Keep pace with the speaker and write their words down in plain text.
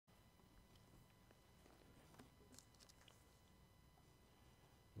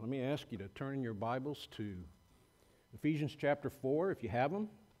Let me ask you to turn in your Bibles to Ephesians chapter 4, if you have them.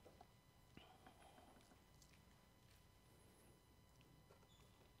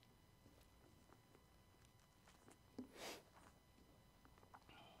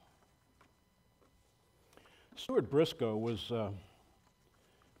 Stuart Briscoe was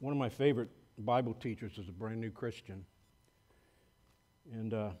one of my favorite Bible teachers as a brand new Christian.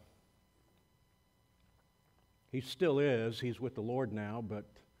 And he still is. He's with the Lord now, but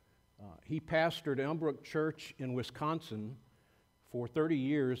he pastored Elmbrook Church in Wisconsin for 30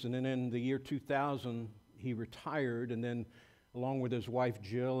 years, and then in the year 2000, he retired, and then along with his wife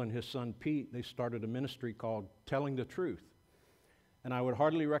Jill and his son Pete, they started a ministry called Telling the Truth. And I would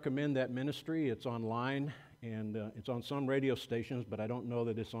heartily recommend that ministry. It's online, and it's on some radio stations, but I don't know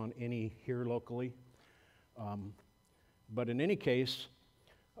that it's on any here locally. But in any case,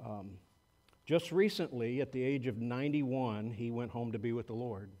 just recently, at the age of 91, he went home to be with the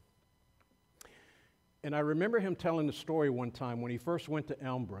Lord. And I remember him telling the story one time when he first went to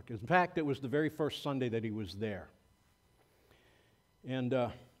Elmbrook. In fact, it was the very first Sunday that he was there. And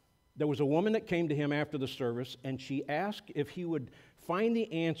there was a woman that came to him after the service, and she asked if he would find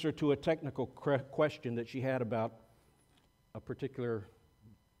the answer to a technical question that she had about a particular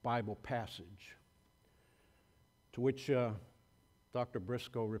Bible passage. To which Dr.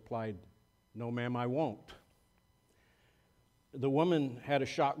 Briscoe replied, "No, ma'am, I won't." The woman had a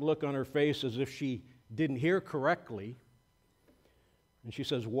shocked look on her face as if she didn't hear correctly. And she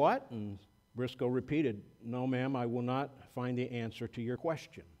says, "What?" And Briscoe repeated, "No, ma'am, I will not find the answer to your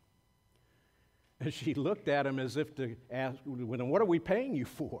question." And she looked at him as if to ask, "Well, then what are we paying you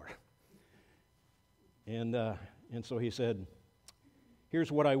for?" And so he said,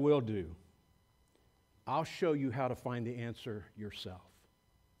 "Here's what I will do. I'll show you how to find the answer yourself."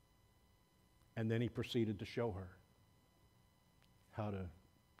 And then he proceeded to show her how to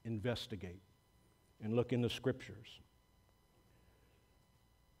investigate and look in the Scriptures.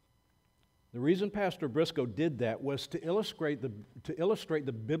 The reason Pastor Briscoe did that was to illustrate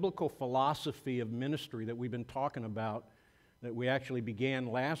the biblical philosophy of ministry that we've been talking about, that we actually began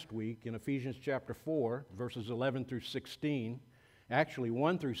last week in Ephesians chapter 4, verses 11 through 16. Actually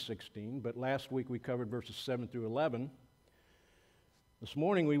 1 through 16, but last week we covered verses 7 through 11. This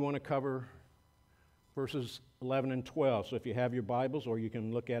morning we want to cover verses 11 and 12. So if you have your Bibles, or you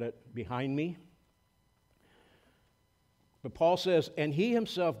can look at it behind me. But Paul says, "And he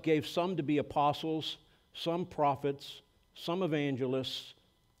himself gave some to be apostles, some prophets, some evangelists,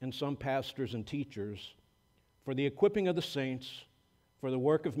 and some pastors and teachers, for the equipping of the saints, for the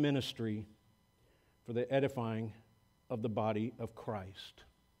work of ministry, for the edifying of the body of Christ."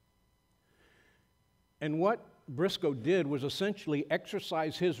 And what Briscoe did was essentially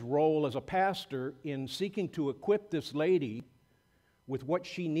exercise his role as a pastor in seeking to equip this lady with what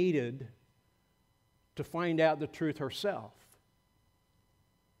she needed to find out the truth herself.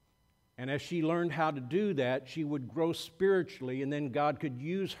 And as she learned how to do that, she would grow spiritually, and then God could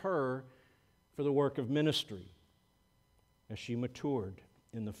use her for the work of ministry as she matured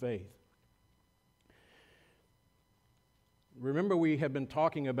in the faith. Remember, we have been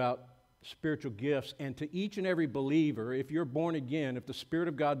talking about spiritual gifts, and to each and every believer, if you're born again, if the Spirit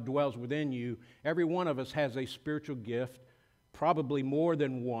of God dwells within you, every one of us has a spiritual gift, probably more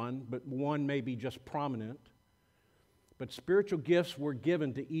than one, but one may be just prominent. But spiritual gifts were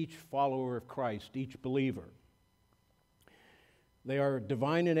given to each follower of Christ, each believer. They are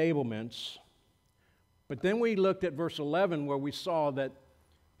divine enablements. But then we looked at verse 11 where we saw that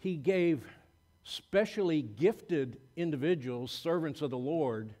he gave specially gifted individuals, servants of the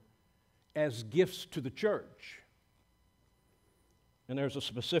Lord, as gifts to the church. And there's a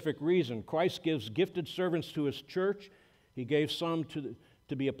specific reason. Christ gives gifted servants to his church. He gave some to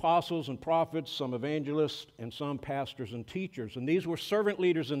be apostles and prophets, some evangelists, and some pastors and teachers. And these were servant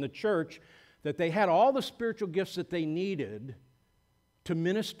leaders in the church, that they had all the spiritual gifts that they needed to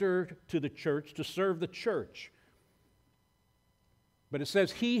minister to the church, to serve the church. But it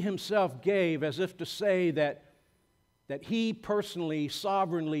says he himself gave, as if to say that he personally,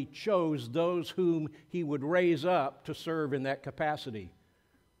 sovereignly chose those whom he would raise up to serve in that capacity,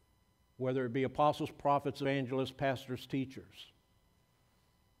 whether it be apostles, prophets, evangelists, pastors, teachers.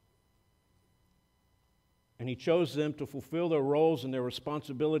 And he chose them to fulfill their roles and their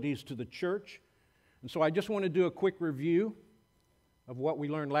responsibilities to the church. And so I just want to do a quick review of what we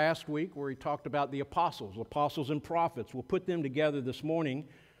learned last week, where he talked about the apostles and prophets. We'll put them together this morning.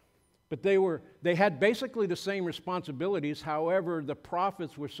 But they had basically the same responsibilities. However, the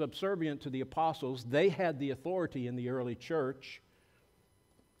prophets were subservient to the apostles. They had the authority in the early church.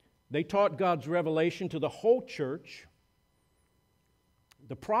 They taught God's revelation to the whole church.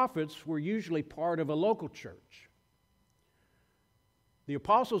 The prophets were usually part of a local church. The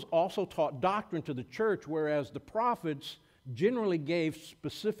apostles also taught doctrine to the church, whereas the prophets generally gave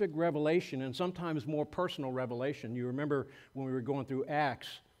specific revelation and sometimes more personal revelation. You remember when we were going through Acts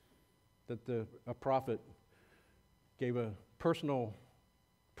that a prophet gave a personal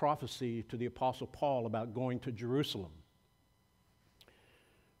prophecy to the Apostle Paul about going to Jerusalem.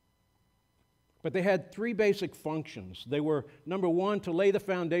 But they had three basic functions. They were, number one, to lay the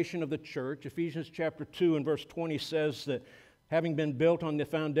foundation of the church. Ephesians chapter 2 and verse 20 says that having been built on the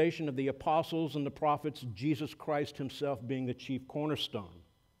foundation of the apostles and the prophets, Jesus Christ himself being the chief cornerstone.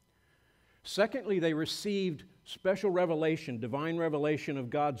 Secondly, they received special revelation, divine revelation of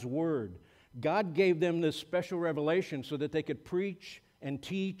God's word. God gave them this special revelation so that they could preach and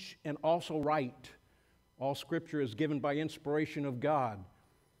teach and also write. All Scripture is given by inspiration of God.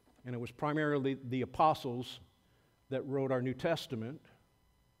 And it was primarily the apostles that wrote our New Testament,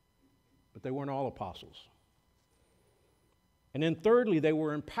 but they weren't all apostles. And then thirdly, they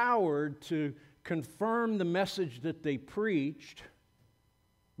were empowered to confirm the message that they preached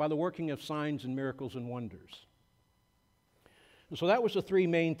by the working of signs and miracles and wonders. And so that was the three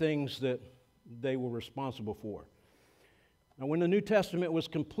main things that they were responsible for. Now, when the New Testament was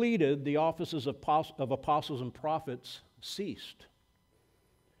completed, the offices of apostles and prophets ceased.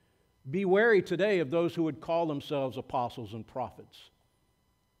 Be wary today of those who would call themselves apostles and prophets.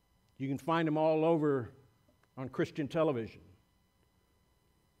 You can find them all over on Christian television.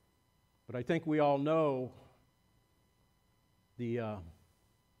 But I think we all know the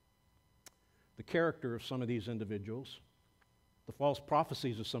character of some of these individuals, the false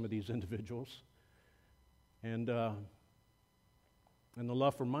prophecies of some of these individuals, and the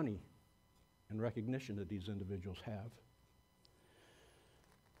love for money and recognition that these individuals have.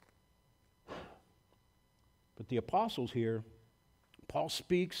 But the apostles here, Paul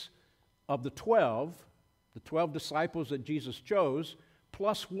speaks of the 12 disciples that Jesus chose,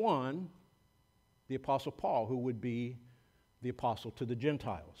 plus one, the Apostle Paul, who would be the apostle to the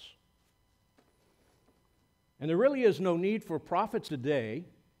Gentiles. And there really is no need for prophets today,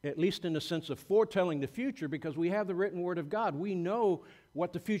 at least in the sense of foretelling the future, because we have the written word of God. We know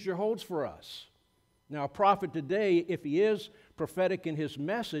what the future holds for us. Now, a prophet today, if he is prophetic in his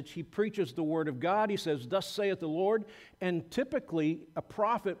message, he preaches the word of God. He says, "Thus saith the Lord." And typically, a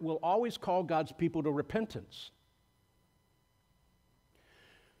prophet will always call God's people to repentance.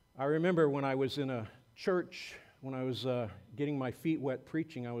 I remember when I was in a church, when I was getting my feet wet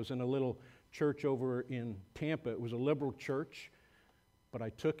preaching, I was in a little church over in Tampa. It was a liberal church, but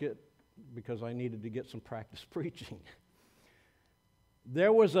I took it because I needed to get some practice preaching.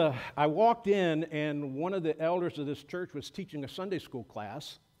 I walked in, and one of the elders of this church was teaching a Sunday school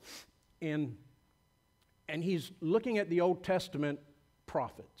class, and he's looking at the Old Testament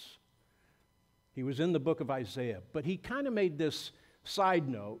prophets. He was in the book of Isaiah, but he kind of made this side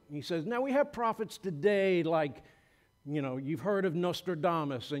note. He says, now we have prophets today like, you've heard of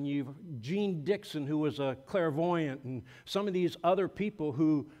Nostradamus, and Gene Dixon, who was a clairvoyant, and some of these other people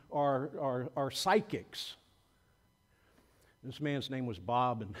who are psychics. This man's name was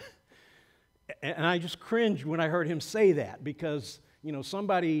Bob, and I just cringed when I heard him say that, because,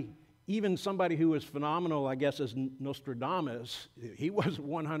 somebody who was phenomenal, I guess, as Nostradamus, he wasn't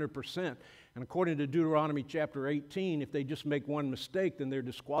 100%. And according to Deuteronomy chapter 18, if they just make one mistake, then they're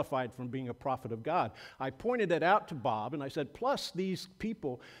disqualified from being a prophet of God. I pointed that out to Bob, and I said, plus these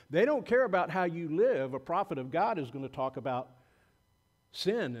people, they don't care about how you live. A prophet of God is going to talk about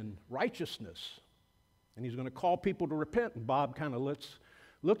sin and righteousness. And he's going to call people to repent. And Bob kind of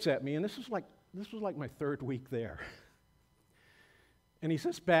looks at me, and this was like my third week there. And he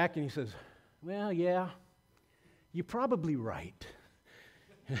sits back and he says, well, yeah, you're probably right.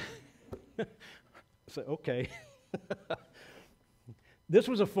 I said, okay. This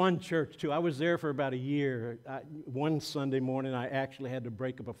was a fun church, too. I was there for about a year. One Sunday morning, I actually had to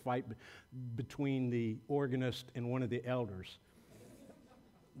break up a fight between the organist and one of the elders.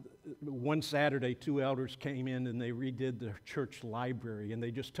 One Saturday, two elders came in and they redid the church library, and they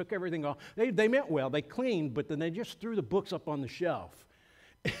just took everything off. They meant well. They cleaned, but then they just threw the books up on the shelf.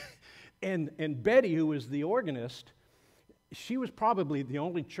 and Betty, who was the organist, she was probably the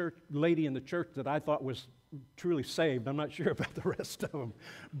only church lady in the church that I thought was truly saved. I'm not sure about the rest of them.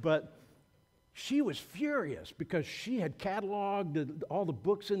 But she was furious because she had cataloged all the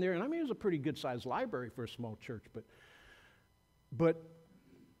books in there. And I mean, it was a pretty good-sized library for a small church. But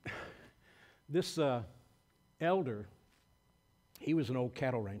this elder, he was an old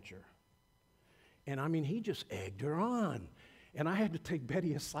cattle rancher. And I mean, he just egged her on. And I had to take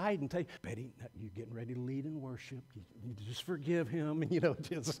Betty aside and tell Betty, you're getting ready to lead in worship. You just forgive him.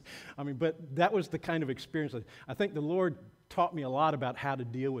 And, but that was the kind of experience. I think the Lord taught me a lot about how to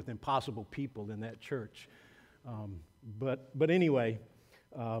deal with impossible people in that church. But anyway,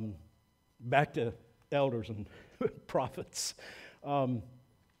 back to elders and prophets.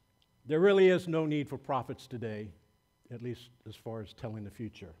 There really is no need for prophets today, at least as far as telling the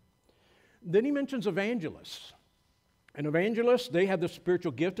future. Then he mentions evangelists. And evangelists, they have the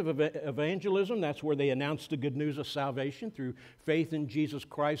spiritual gift of evangelism. That's where they announce the good news of salvation through faith in Jesus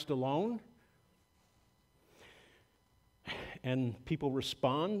Christ alone. And people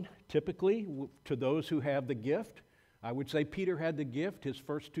respond typically to those who have the gift. I would say Peter had the gift. His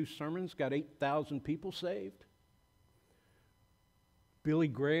first 2 sermons got 8,000 people saved. Billy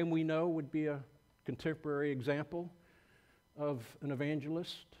Graham, we know, would be a contemporary example of an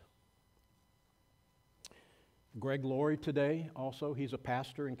evangelist. Greg Laurie today, also, he's a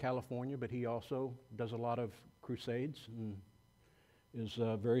pastor in California, but he also does a lot of crusades and is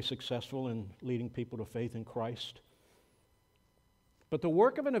very successful in leading people to faith in Christ. But the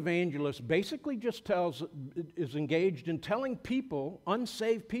work of an evangelist basically just is engaged in telling people,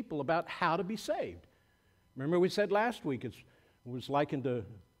 unsaved people, about how to be saved. Remember we said last week, it was likened to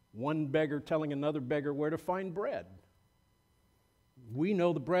one beggar telling another beggar where to find bread. We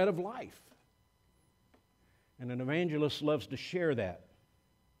know the bread of life. And an evangelist loves to share that.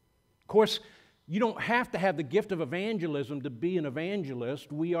 Of course, you don't have to have the gift of evangelism to be an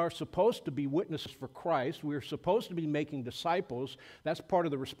evangelist. We are supposed to be witnesses for Christ. We are supposed to be making disciples. That's part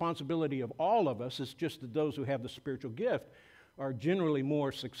of the responsibility of all of us. It's just that those who have the spiritual gift are generally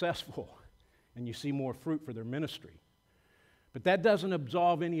more successful, and you see more fruit for their ministry. But that doesn't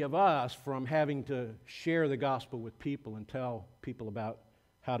absolve any of us from having to share the gospel with people and tell people about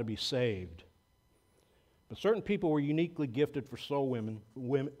how to be saved. But certain people were uniquely gifted for soul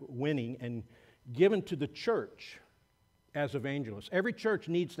winning and given to the church as evangelists. Every church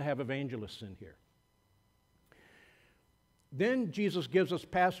needs to have evangelists in here. Then Jesus gives us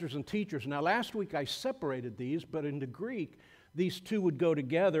pastors and teachers. Now, last week I separated these, but in the Greek, these two would go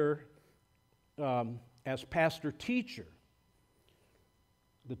together as pastor-teacher.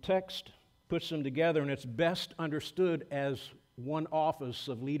 The text puts them together, and it's best understood as one office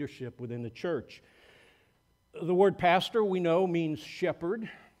of leadership within the church. The word pastor, we know, means shepherd.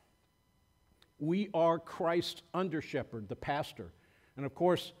 We are Christ's under-shepherd, the pastor. And of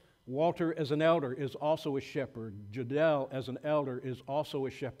course, Walter as an elder is also a shepherd. Jadel as an elder is also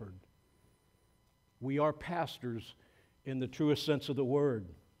a shepherd. We are pastors in the truest sense of the word.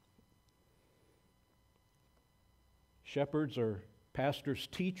 Shepherds or pastors,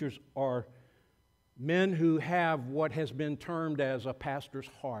 teachers are men who have what has been termed as a pastor's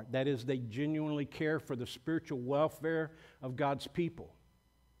heart. That is, they genuinely care for the spiritual welfare of God's people.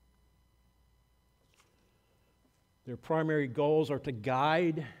 Their primary goals are to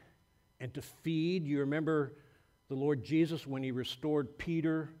guide and to feed. You remember the Lord Jesus when he restored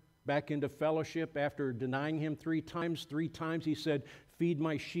Peter back into fellowship after denying him 3 times. 3 times he said, "Feed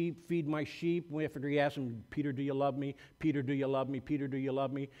my sheep, feed my sheep." After he asked him, "Peter, do you love me? Peter, do you love me? Peter, do you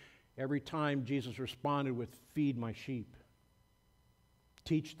love me?" Every time Jesus responded with, "Feed my sheep.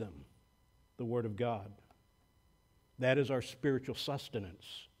 Teach them the Word of God." That is our spiritual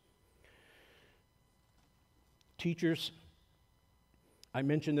sustenance. Teachers, I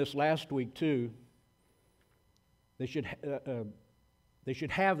mentioned this last week too, they should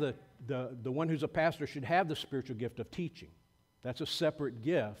have the one who's a pastor should have the spiritual gift of teaching. That's a separate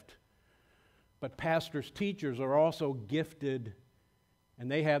gift. But pastors, teachers are also gifted,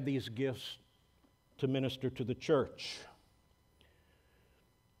 and they have these gifts to minister to the church.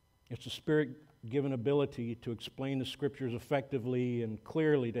 It's a Spirit-given ability to explain the Scriptures effectively and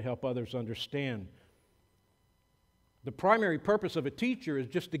clearly to help others understand. The primary purpose of a teacher is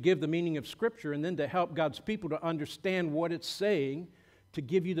just to give the meaning of Scripture and then to help God's people to understand what it's saying, to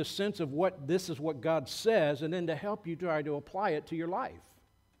give you the sense of what this is what God says, and then to help you try to apply it to your life.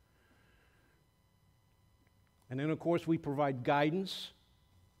 And then, of course, we provide guidance.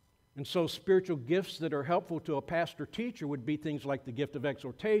 And so spiritual gifts that are helpful to a pastor-teacher would be things like the gift of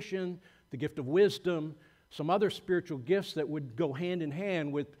exhortation, the gift of wisdom, some other spiritual gifts that would go hand in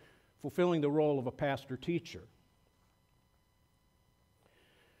hand with fulfilling the role of a pastor-teacher.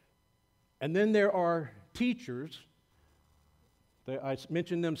 And then there are teachers. I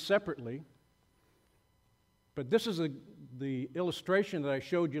mentioned them separately. But this is the illustration that I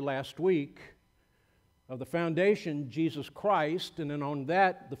showed you last week of the foundation, Jesus Christ, and then on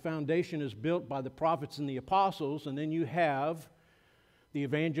that, the foundation is built by the prophets and the apostles, and then you have the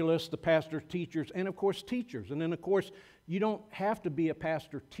evangelists, the pastors, teachers, and of course teachers. And then of course, you don't have to be a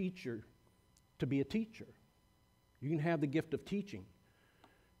pastor teacher to be a teacher. You can have the gift of teaching.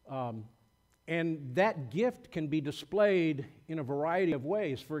 And that gift can be displayed in a variety of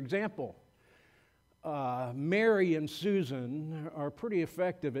ways. For example, Mary and Susan are pretty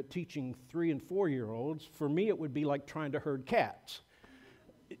effective at teaching 3- and 4-year-olds. For me, it would be like trying to herd cats.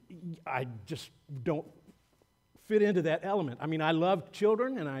 I just don't fit into that element. I mean, I love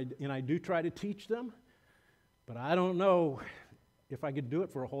children, and I do try to teach them, but I don't know if I could do it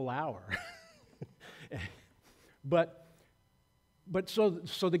for a whole hour. But so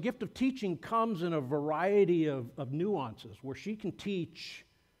the gift of teaching comes in a variety of nuances, where she can teach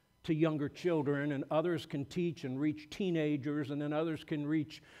to younger children, and others can teach and reach teenagers, and then others can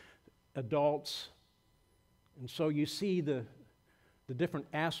reach adults. And so you see the different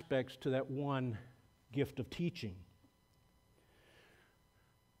aspects to that one gift of teaching.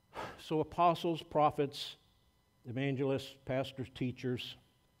 So apostles, prophets, evangelists, pastors, teachers,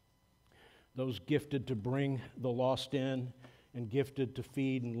 those gifted to bring the lost in and gifted to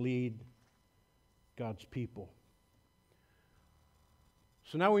feed and lead God's people.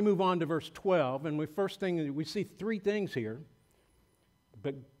 So now we move on to verse 12, and we see 3 things here.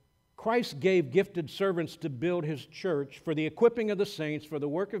 But Christ gave gifted servants to build his church for the equipping of the saints, for the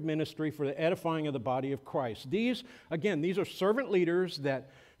work of ministry, for the edifying of the body of Christ. These are servant leaders that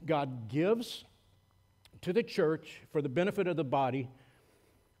God gives to the church for the benefit of the body,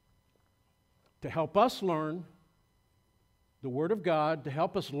 to help us learn the Word of God, to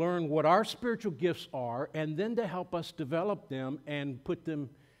help us learn what our spiritual gifts are, and then to help us develop them and put them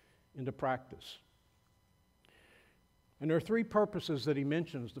into practice. And there are 3 purposes that he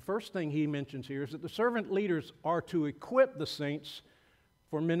mentions. The first thing he mentions here is that the servant leaders are to equip the saints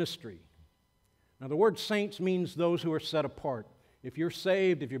for ministry. Now, the word saints means those who are set apart. If you're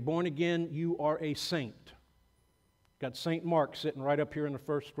saved, if you're born again, you are a saint. Got St. Mark sitting right up here in the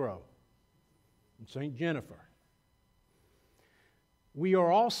first row, and St. Jennifer. We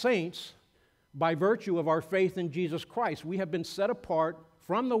are all saints by virtue of our faith in Jesus Christ. We have been set apart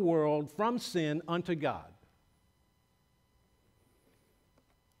from the world, from sin, unto God.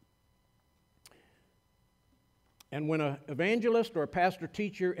 And when an evangelist or a pastor,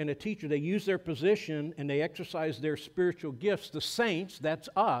 teacher, and a teacher, they use their position and they exercise their spiritual gifts, the saints, that's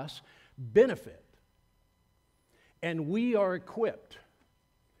us, benefit. And we are equipped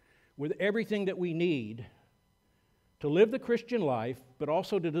with everything that we need to live the Christian life, but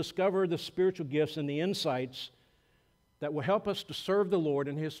also to discover the spiritual gifts and the insights that will help us to serve the Lord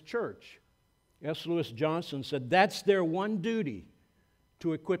in His church. S. Lewis Johnson said, that's their one duty,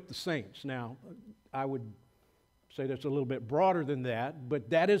 to equip the saints. Now, I would say that's a little bit broader than that,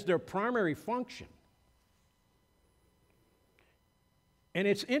 but that is their primary function. And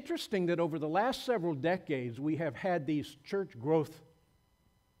it's interesting that over the last several decades, we have had these church growth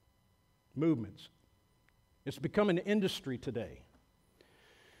movements. It's become an industry today,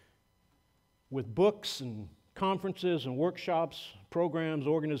 with books and conferences and workshops, programs,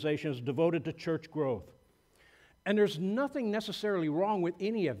 organizations devoted to church growth. And there's nothing necessarily wrong with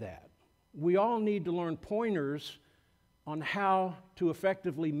any of that. We all need to learn pointers on how to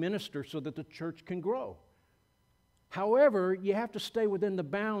effectively minister so that the church can grow. However, you have to stay within the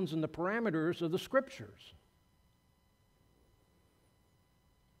bounds and the parameters of the Scriptures.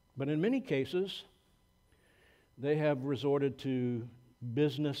 But in many cases, they have resorted to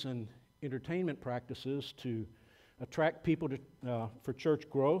business and entertainment practices to attract people for church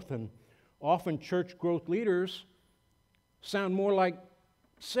growth, and often church growth leaders sound more like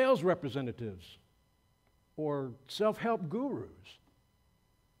sales representatives or self-help gurus.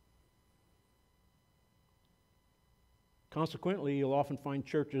 Consequently, you'll often find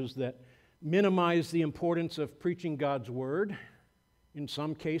churches that minimize the importance of preaching God's Word. In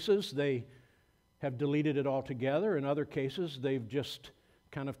some cases, they have deleted it altogether. In other cases, they've just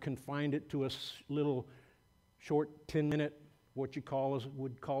kind of confined it to a little short 10-minute, what you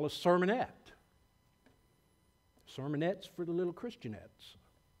would call a sermonette. Sermonettes for the little Christianettes.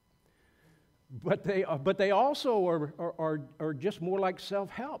 But they also are just more like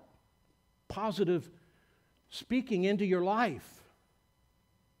self-help, positive speaking into your life.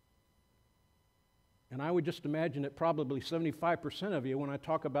 And I would just imagine that probably 75% of you, when I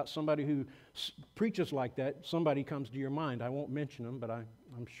talk about somebody who preaches like that, somebody comes to your mind. I won't mention them, but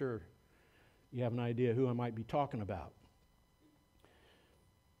I'm sure you have an idea who I might be talking about.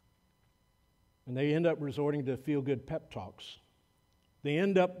 And they end up resorting to feel-good pep talks. They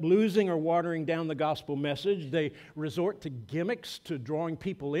end up losing or watering down the gospel message. They resort to gimmicks to drawing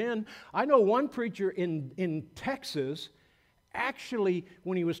people in. I know one preacher in Texas Actually,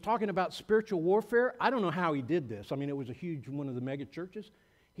 when he was talking about spiritual warfare, I don't know how he did this. I mean, it was a huge one of the mega churches.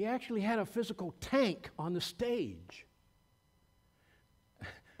 He actually had a physical tank on the stage.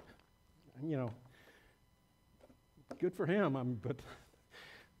 You know, good for him, but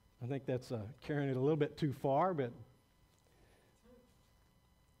I think that's carrying it a little bit too far,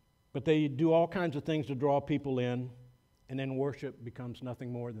 but they do all kinds of things to draw people in, and then worship becomes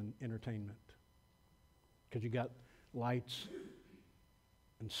nothing more than entertainment. Because you got lights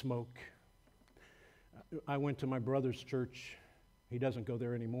and smoke. I went to my brother's church. He doesn't go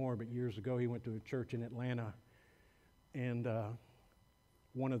there anymore, but years ago he went to a church in Atlanta, and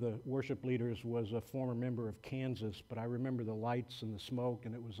one of the worship leaders was a former member of Kansas, but I remember the lights and the smoke,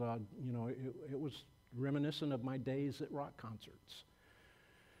 and it was it was reminiscent of my days at rock concerts.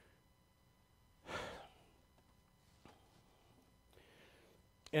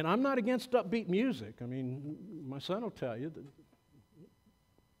 And I'm not against upbeat music. I mean, my son will tell you that.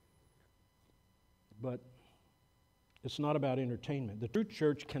 But it's not about entertainment. The true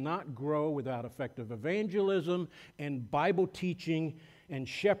church cannot grow without effective evangelism and Bible teaching and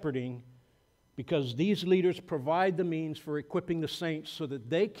shepherding, because these leaders provide the means for equipping the saints so that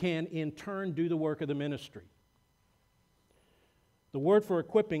they can in turn do the work of the ministry. The word for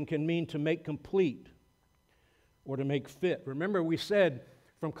equipping can mean to make complete or to make fit. Remember, we said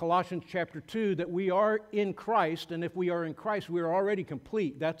from Colossians chapter 2 that we are in Christ, and if we are in Christ, we are already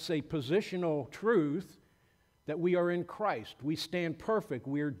complete. That's a positional truth, that we are in Christ. We stand perfect.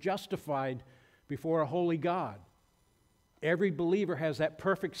 We are justified before a holy God. Every believer has that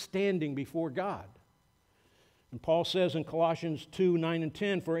perfect standing before God. And Paul says in Colossians 2, 9 and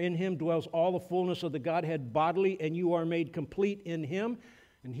 10, "For in him dwells all the fullness of the Godhead bodily, and you are made complete in him,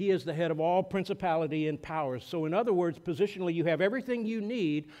 and he is the head of all principality and powers." So in other words, positionally, you have everything you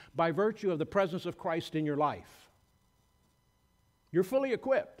need by virtue of the presence of Christ in your life. You're fully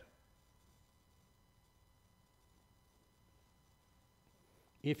equipped.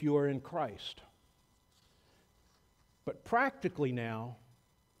 If you are in Christ. But practically now,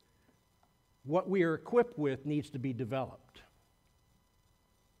 what we are equipped with needs to be developed.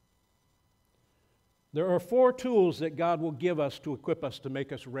 There are 4 tools that God will give us to equip us to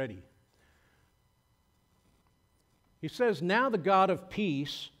make us ready. He says, "Now the God of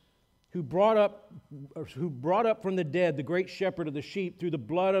peace, who brought up from the dead the great shepherd of the sheep through the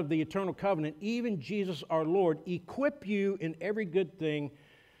blood of the eternal covenant, even Jesus our Lord, equip you in every good thing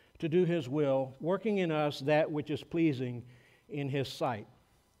to do his will, working in us that which is pleasing in his sight."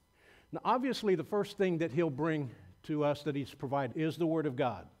 Now, obviously, the first thing that he'll bring to us that he's provided is the Word of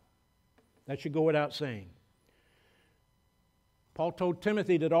God. That should go without saying. Paul told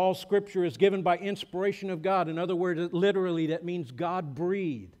Timothy that all Scripture is given by inspiration of God. In other words, literally, that means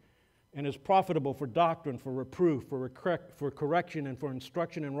God-breathed, and is profitable for doctrine, for reproof, for correction, and for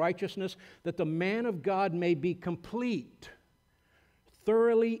instruction in righteousness, that the man of God may be complete,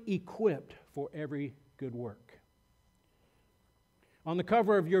 thoroughly equipped for every good work. On the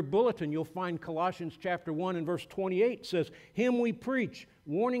cover of your bulletin, you'll find Colossians chapter 1 and verse 28 says, "Him we preach,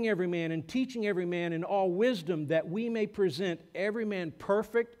 warning every man and teaching every man in all wisdom, that we may present every man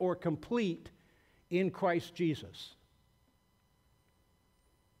perfect or complete in Christ Jesus."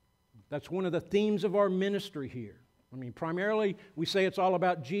 That's one of the themes of our ministry here. I mean, primarily we say it's all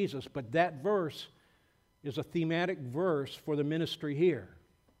about Jesus, but that verse is a thematic verse for the ministry here.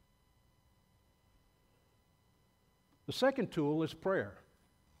 The second tool is prayer.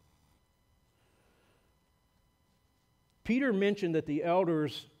 Peter mentioned that the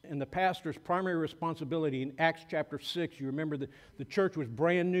elders and the pastor's primary responsibility in Acts chapter 6, you remember the church was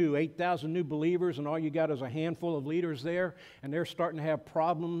brand new, 8,000 new believers, and all you got is a handful of leaders there, and they're starting to have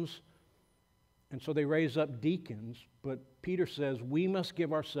problems, and so they raise up deacons. But Peter says we must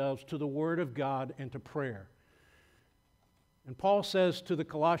give ourselves to the Word of God and to prayer. And Paul says to the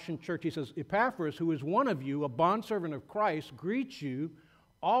Colossian church, he says, "Epaphras, who is one of you, a bondservant of Christ, greets you,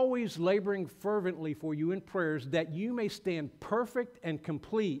 always laboring fervently for you in prayers, that you may stand perfect and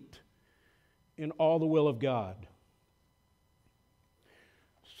complete in all the will of God."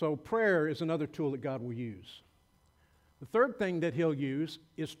 So prayer is another tool that God will use. The third thing that he'll use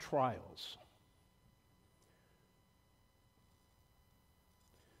is trials.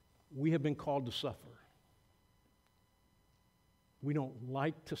 We have been called to suffer. We don't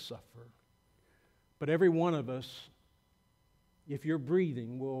like to suffer, but every one of us, if you're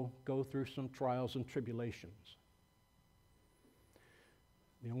breathing, will go through some trials and tribulations.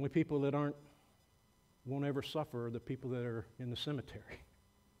 The only people that won't ever suffer are the people that are in the cemetery.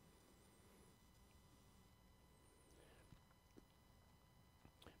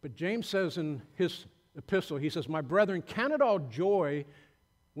 But James says in his epistle. He says, "My brethren, count it all joy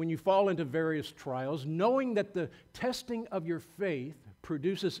when you fall into various trials, knowing that the testing of your faith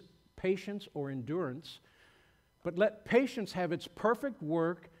produces patience or endurance. But let patience have its perfect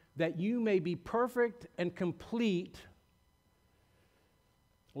work, that you may be perfect and complete,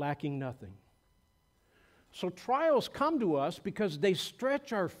 lacking nothing." So trials come to us because they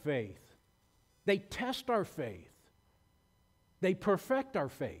stretch our faith. They test our faith. They perfect our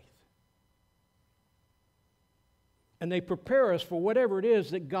faith. And they prepare us for whatever it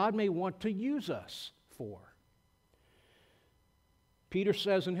is that God may want to use us for. Peter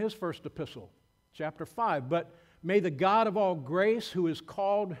says in his first epistle, chapter 5, "But may the God of all grace, who has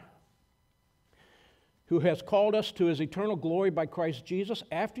called us to his eternal glory by Christ Jesus,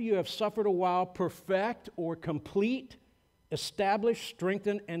 after you have suffered a while, perfect or complete, establish,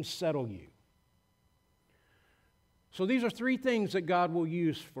 strengthen, and settle you." So these are three things that God will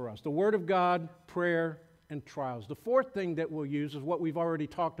use for us: the Word of God, prayer, and trials. The fourth thing that we'll use is what we've already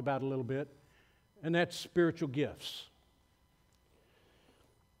talked about a little bit, and that's spiritual gifts.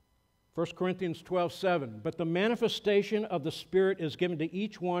 1 Corinthians 12:7, "But the manifestation of the Spirit is given to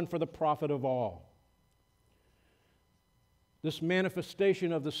each one for the profit of all." This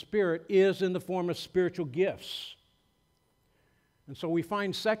manifestation of the Spirit is in the form of spiritual gifts. And so we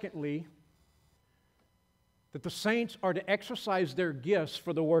find, secondly, that the saints are to exercise their gifts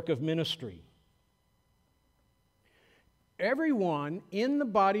for the work of ministry. Everyone in the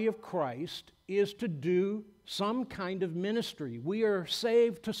body of Christ is to do some kind of ministry. We are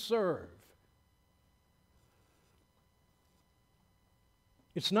saved to serve.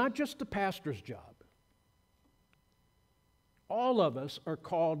 It's not just the pastor's job. All of us are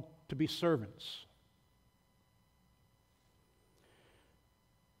called to be servants.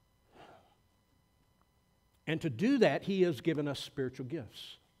 And to do that, He has given us spiritual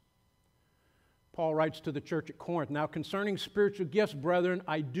gifts. Paul writes to the church at Corinth, "Now concerning spiritual gifts, brethren,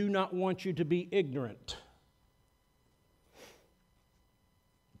 I do not want you to be ignorant."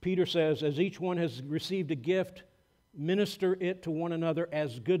 Peter says, "As each one has received a gift, minister it to one another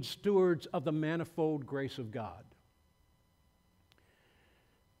as good stewards of the manifold grace of God."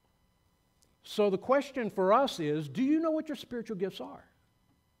 So the question for us is, do you know what your spiritual gifts are?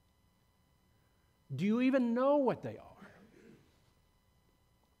 Do you even know what they are?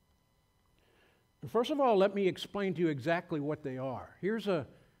 First of all, let me explain to you exactly what they are. Here's a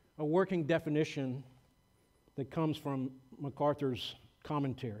working definition that comes from MacArthur's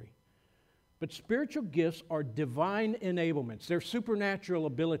commentary. But spiritual gifts are divine enablements. They're supernatural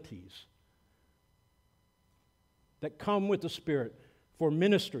abilities that come with the Spirit for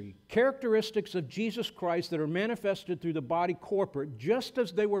ministry, characteristics of Jesus Christ that are manifested through the body corporate, just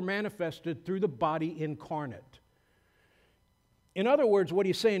as they were manifested through the body incarnate. In other words, what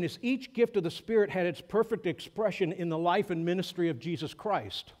he's saying is each gift of the Spirit had its perfect expression in the life and ministry of Jesus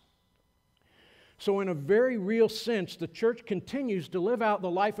Christ. So in a very real sense, the church continues to live out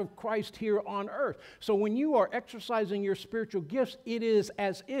the life of Christ here on earth. So when you are exercising your spiritual gifts, it is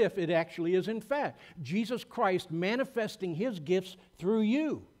as if it actually is in fact Jesus Christ manifesting His gifts through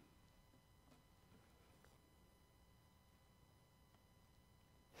you.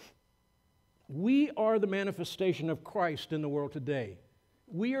 We are the manifestation of Christ in the world today.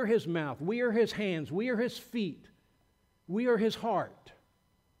 We are His mouth. We are His hands. We are His feet. We are His heart.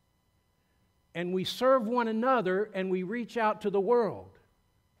 And we serve one another and we reach out to the world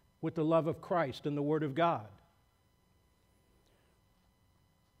with the love of Christ and the Word of God.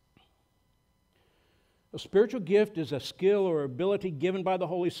 A spiritual gift is a skill or ability given by the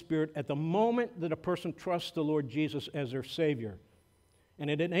Holy Spirit at the moment that a person trusts the Lord Jesus as their Savior. And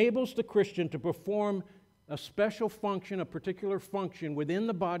it enables the Christian to perform a special function, a particular function within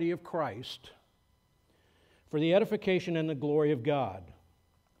the body of Christ for the edification and the glory of God.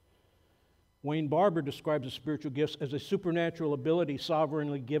 Wayne Barber describes the spiritual gifts as a supernatural ability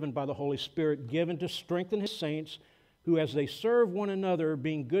sovereignly given by the Holy Spirit, given to strengthen His saints who, as they serve one another, are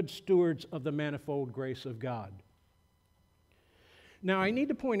being good stewards of the manifold grace of God. Now, I need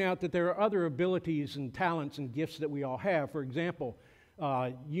to point out that there are other abilities and talents and gifts that we all have. For example,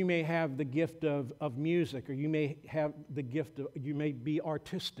 you may have the gift of music, or you may have the gift of, you may be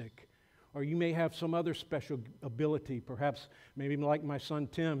artistic, or you may have some other special ability. Perhaps, maybe like my son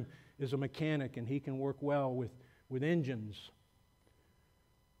Tim is a mechanic and he can work well with engines.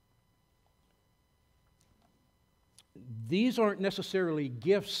 These aren't necessarily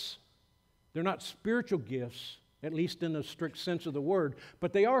gifts. They're not spiritual gifts, at least in the strict sense of the word,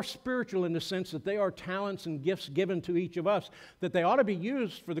 but they are spiritual in the sense that they are talents and gifts given to each of us, that they ought to be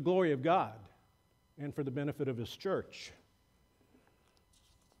used for the glory of God and for the benefit of His church.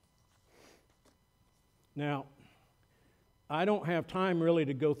 Now, I don't have time really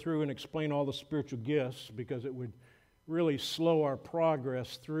to go through and explain all the spiritual gifts because it would really slow our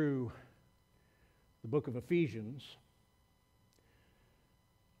progress through the book of Ephesians.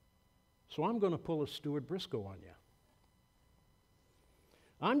 So I'm going to pull a Stuart Briscoe on you.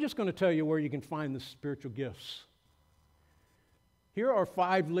 I'm just going to tell you where you can find the spiritual gifts. Here are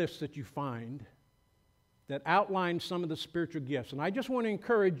 5 lists that you find that outline some of the spiritual gifts. And I just want to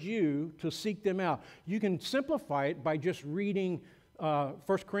encourage you to seek them out. You can simplify it by just reading 1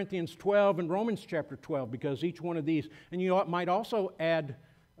 Corinthians 12 and Romans chapter 12, because each one of these, and you might also add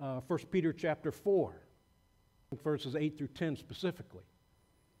 1 Peter chapter 4, verses 8 through 10 specifically.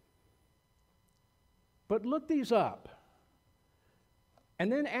 But look these up.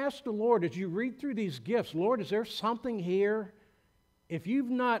 And then ask the Lord as you read through these gifts, Lord, is there something here? If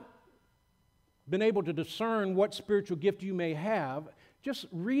you've not been able to discern what spiritual gift you may have, just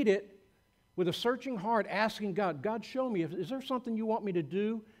read it with a searching heart, asking God, God, show me, is there something you want me to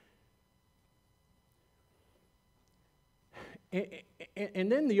do?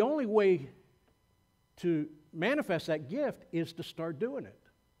 And then the only way to manifest that gift is to start doing it.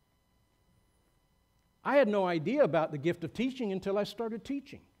 I had no idea about the gift of teaching until I started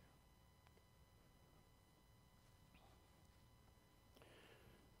teaching.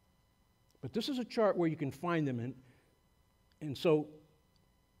 But this is a chart where you can find them in. And so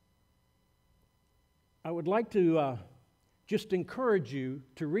I would like to just encourage you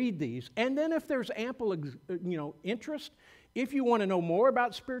to read these. And then if there's ample interest, if you want to know more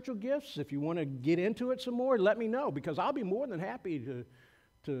about spiritual gifts, if you want to get into it some more, let me know, because I'll be more than happy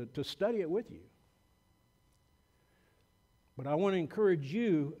to study it with you. But I want to encourage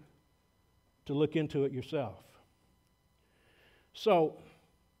you to look into it yourself. So,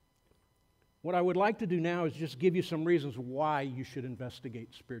 what I would like to do now is just give you some reasons why you should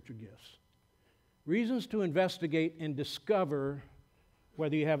investigate spiritual gifts. Reasons to investigate and discover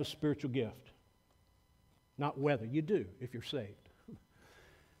whether you have a spiritual gift. Not whether, you do if you're saved.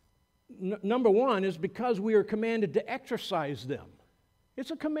 Number one is because we are commanded to exercise them.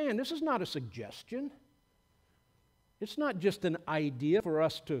 It's a command. This is not a suggestion. It's not just an idea for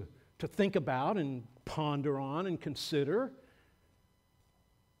us to think about and ponder on and consider.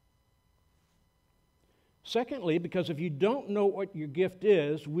 Secondly, because if you don't know what your gift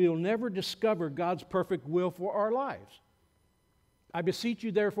is, we'll never discover God's perfect will for our lives. I beseech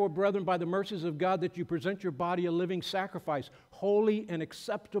you, therefore, brethren, by the mercies of God, that you present your body a living sacrifice, holy and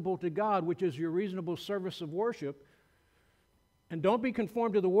acceptable to God, which is your reasonable service of worship. And don't be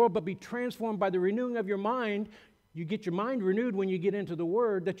conformed to the world, but be transformed by the renewing of your mind. You get your mind renewed when you get into the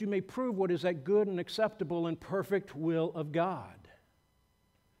Word, that you may prove what is that good and acceptable and perfect will of God.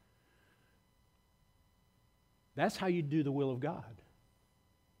 That's how you do the will of God.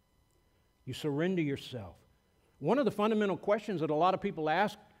 You surrender yourself. One of the fundamental questions that a lot of people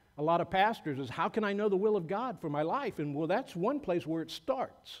ask, a lot of pastors, is how can I know the will of God for my life? And well, that's one place where it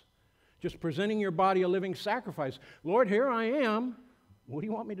starts. Just presenting your body a living sacrifice. Lord, here I am. What do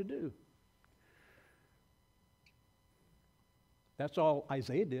you want me to do? That's all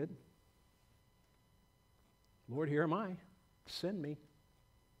Isaiah did. Lord, here am I. Send me.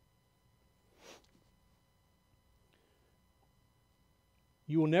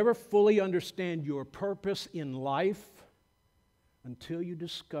 You will never fully understand your purpose in life until you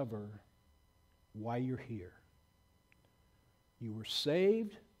discover why you're here. You were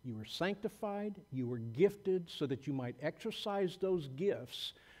saved, you were sanctified, you were gifted so that you might exercise those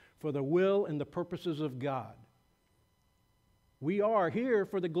gifts for the will and the purposes of God. We are here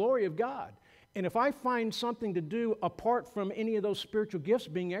for the glory of God. And if I find something to do apart from any of those spiritual gifts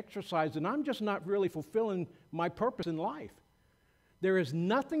being exercised, then I'm just not really fulfilling my purpose in life. There is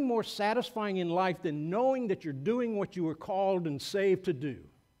nothing more satisfying in life than knowing that you're doing what you were called and saved to do.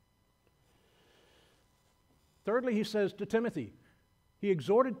 Thirdly, he says to Timothy, he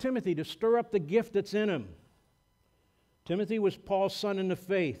exhorted Timothy to stir up the gift that's in him. Timothy was Paul's son in the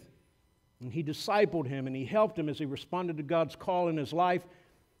faith, and he discipled him, and he helped him as he responded to God's call in his life.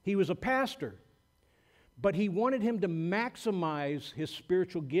 He was a pastor, but he wanted him to maximize his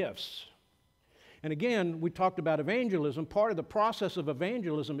spiritual gifts. And again, we talked about evangelism. Part of the process of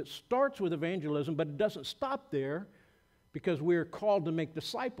evangelism, it starts with evangelism, but it doesn't stop there, because we're called to make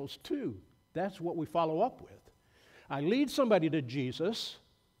disciples too. That's what we follow up with. I lead somebody to Jesus,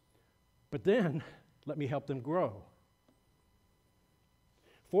 but then let me help them grow.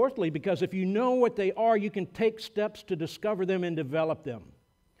 Fourthly, because if you know what they are, you can take steps to discover them and develop them.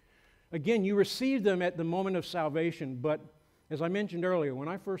 Again, you receive them at the moment of salvation, but as I mentioned earlier, when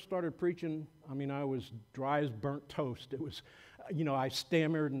I first started preaching, I was dry as burnt toast. I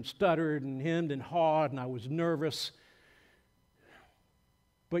stammered and stuttered and hemmed and hawed, and I was nervous.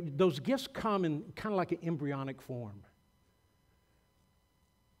 But those gifts come in kind of like an embryonic form.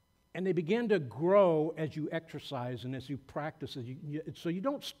 And they begin to grow as you exercise and as you practice. So you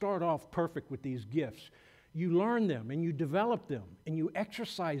don't start off perfect with these gifts. You learn them and you develop them and you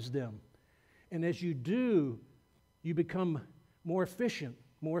exercise them. And as you do, you become more efficient,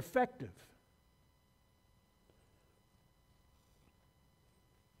 more effective.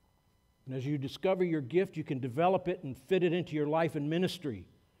 And as you discover your gift, you can develop it and fit it into your life and ministry.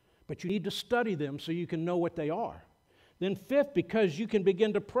 But you need to study them so you can know what they are. Then fifth, because you can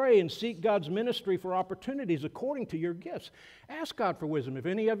begin to pray and seek God's ministry for opportunities according to your gifts. Ask God for wisdom. If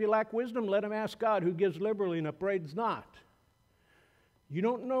any of you lack wisdom, let him ask God, who gives liberally and upbraids not. You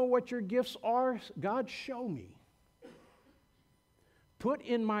don't know what your gifts are? God, show me. Put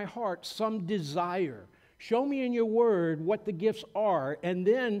in my heart some desire. Show me in your word what the gifts are, and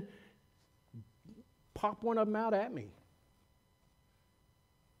then pop one of them out at me.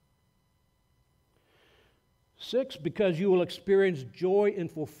 6, because you will experience joy and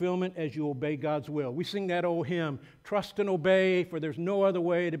fulfillment as you obey God's will. We sing that old hymn, trust and obey, for there's no other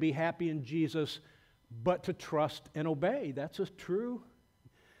way to be happy in Jesus but to trust and obey. That's a true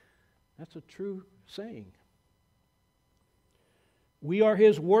saying. We are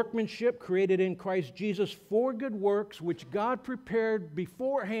his workmanship, created in Christ Jesus for good works, which God prepared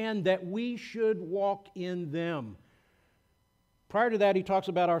beforehand that we should walk in them. Prior to that, he talks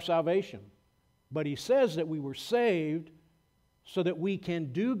about our salvation. But he says that we were saved so that we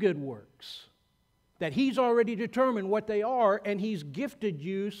can do good works. That he's already determined what they are, and he's gifted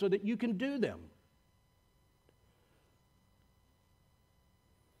you so that you can do them.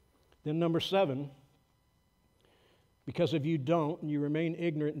 Then number 7, because if you don't and you remain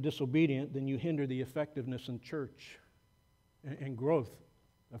ignorant and disobedient, then you hinder the effectiveness in church and growth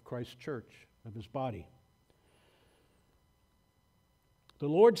of Christ's church, of his body. The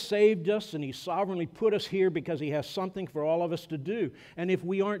Lord saved us and he sovereignly put us here because he has something for all of us to do. And if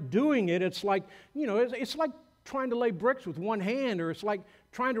we aren't doing it, it's like, it's like trying to lay bricks with one hand, or it's like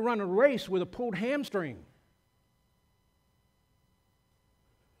trying to run a race with a pulled hamstring.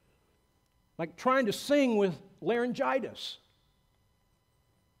 Like trying to sing with laryngitis.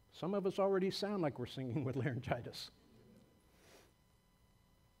 Some of us already sound like we're singing with laryngitis.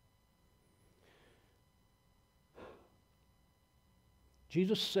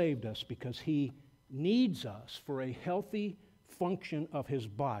 Jesus saved us because he needs us for a healthy function of his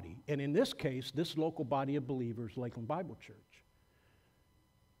body. And in this case, this local body of believers, Lakeland Bible Church.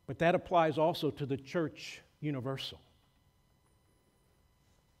 But that applies also to the church universal.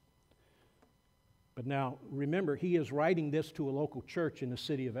 But now, remember, he is writing this to a local church in the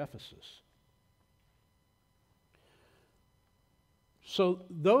city of Ephesus. So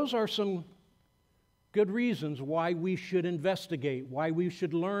those are some good reasons why we should investigate, why we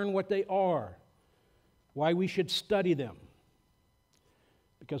should learn what they are, why we should study them.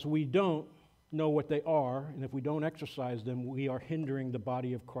 Because we don't know what they are, and if we don't exercise them, we are hindering the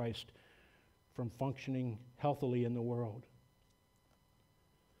body of Christ from functioning healthily in the world.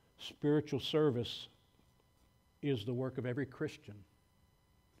 Spiritual service is the work of every Christian,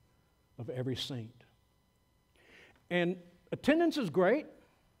 of every saint. And attendance is great.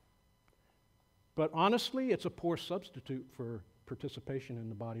 But honestly, it's a poor substitute for participation in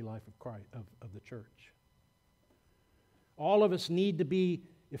the body life of Christ, of the church. All of us need to be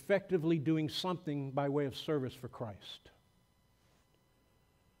effectively doing something by way of service for Christ.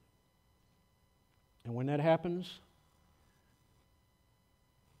 And when that happens,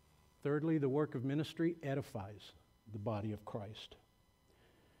 thirdly, the work of ministry edifies the body of Christ.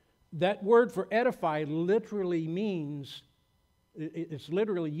 That word for edify literally means, it's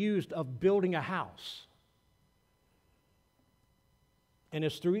literally used of building a house. And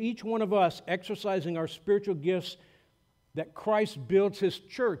it's through each one of us exercising our spiritual gifts that Christ builds his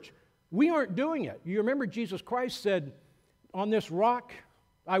church. We aren't doing it. You remember Jesus Christ said, on this rock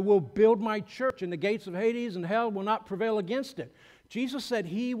I will build my church, and the gates of Hades and hell will not prevail against it. Jesus said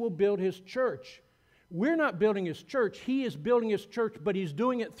he will build his church. We're not building his church. He is building his church, but he's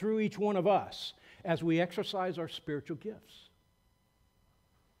doing it through each one of us as we exercise our spiritual gifts.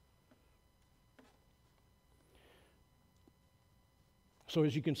 So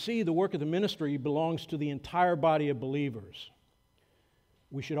as you can see, the work of the ministry belongs to the entire body of believers.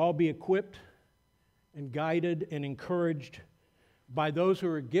 We should all be equipped and guided and encouraged by those who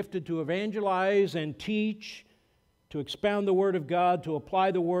are gifted to evangelize and teach, to expound the Word of God, to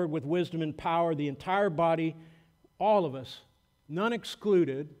apply the Word with wisdom and power, the entire body, all of us, none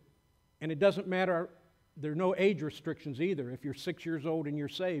excluded, and it doesn't matter there are no age restrictions either. If you're 6 years old and you're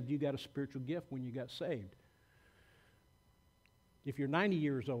saved, you got a spiritual gift when you got saved. If you're 90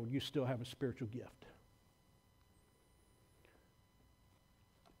 years old, you still have a spiritual gift.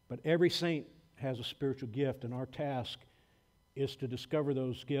 But every saint has a spiritual gift, and our task is to discover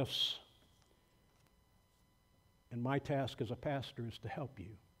those gifts. And my task as a pastor is to help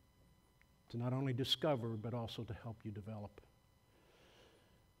you, to not only discover, but also to help you develop.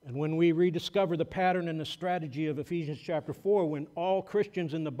 And when we rediscover the pattern and the strategy of Ephesians chapter 4, when all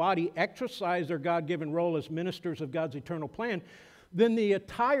Christians in the body exercise their God-given role as ministers of God's eternal plan, then the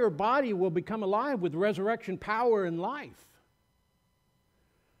entire body will become alive with resurrection power and life.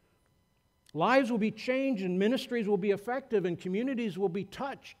 Lives will be changed, and ministries will be effective, and communities will be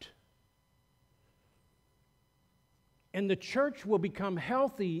touched. And the church will become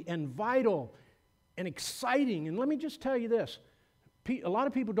healthy and vital and exciting. And let me just tell you this. A lot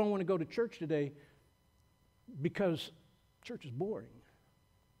of people don't want to go to church today because church is boring.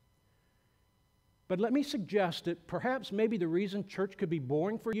 But let me suggest that perhaps maybe the reason church could be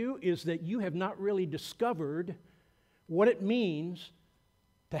boring for you is that you have not really discovered what it means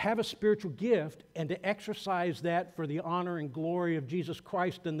to have a spiritual gift and to exercise that for the honor and glory of Jesus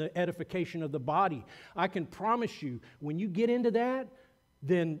Christ and the edification of the body. I can promise you, when you get into that,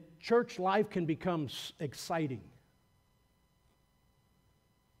 then church life can become exciting.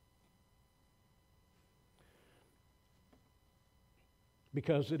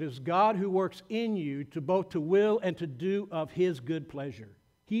 Because it is God who works in you to both to will and to do of His good pleasure.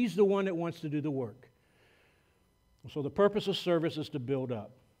 He's the one that wants to do the work. So the purpose of service is to build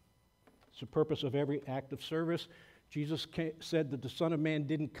up. It's the purpose of every act of service. Jesus said that the Son of Man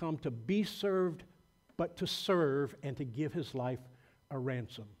didn't come to be served, but to serve and to give His life a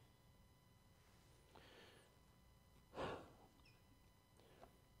ransom.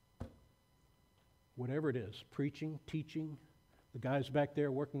 Whatever it is, preaching, teaching, the guys back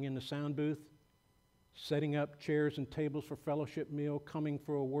there working in the sound booth, setting up chairs and tables for fellowship meal, coming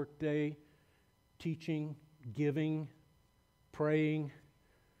for a work day, teaching, giving, praying.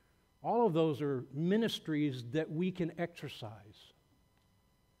 All of those are ministries that we can exercise.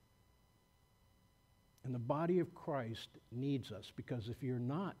 And the body of Christ needs us, because if you're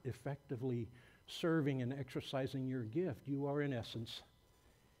not effectively serving and exercising your gift, you are in essence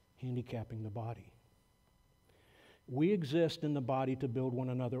handicapping the body. We exist in the body to build one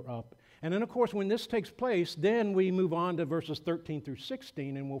another up. And then, of course, when this takes place, then we move on to verses 13 through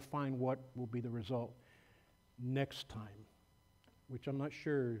 16, and we'll find what will be the result next time, which I'm not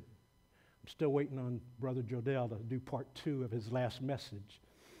sure. I'm still waiting on Brother Jodell to do part 2 of his last message.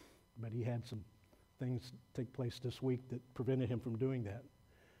 But he had some things take place this week that prevented him from doing that.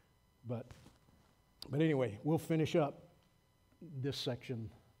 But anyway, we'll finish up this section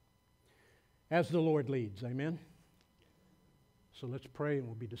as the Lord leads. Amen? So let's pray and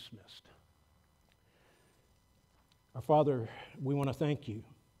we'll be dismissed. Our Father, we want to thank you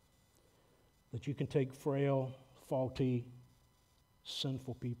that you can take frail, faulty,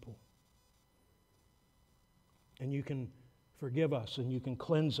 sinful people, and you can forgive us, and you can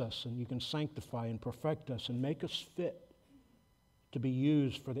cleanse us, and you can sanctify and perfect us and make us fit to be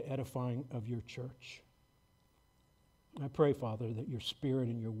used for the edifying of your church. I pray, Father, that your Spirit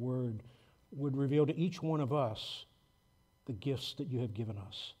and your Word would reveal to each one of us the gifts that you have given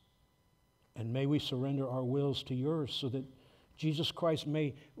us. And may we surrender our wills to yours so that Jesus Christ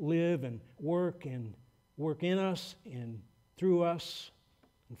may live and work in us and through us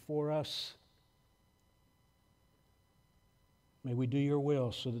and for us. May we do your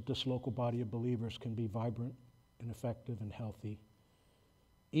will so that this local body of believers can be vibrant and effective and healthy,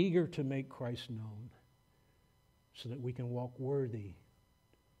 eager to make Christ known so that we can walk worthy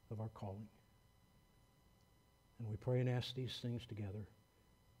of our calling. And we pray and ask these things together,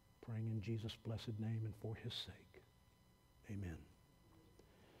 praying in Jesus' blessed name and for his sake. Amen.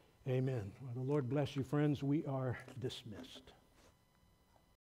 Amen. Well, the Lord bless you, friends. We are dismissed.